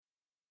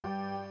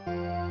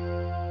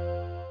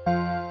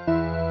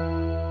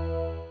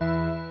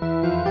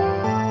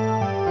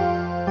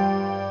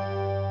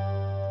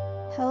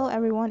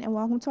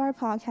to our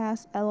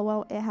podcast,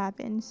 LOL, It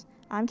Happens.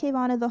 I'm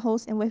Kayvonna, the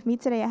host, and with me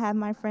today I have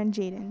my friend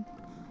Jadyn.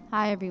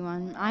 Hi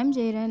everyone, I'm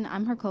Jadyn.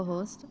 I'm her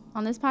co-host.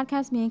 On this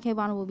podcast, me and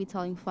Kayvonna will be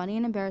telling funny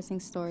and embarrassing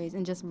stories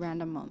in just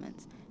random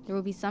moments. There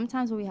will be some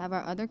times where we have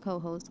our other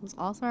co-host, who's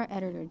also our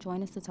editor,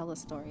 join us to tell a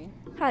story.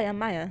 Hi, I'm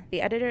Myah,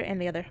 the editor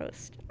and the other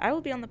host. I will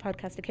be on the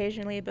podcast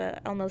occasionally,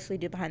 but I'll mostly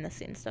do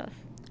behind-the-scenes stuff.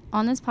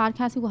 On this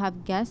podcast, we will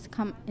have guests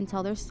come and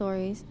tell their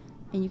stories,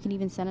 and you can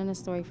even send in a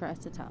story for us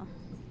to tell.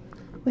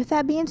 With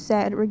that being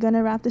said, we're going to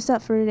wrap this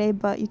up for today,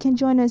 but you can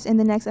join us in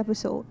the next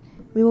episode.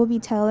 We will be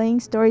telling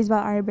stories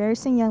about our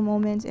embarrassing young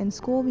moments in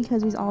school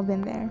because we've all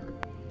been there.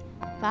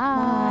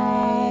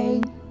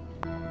 Bye. Bye.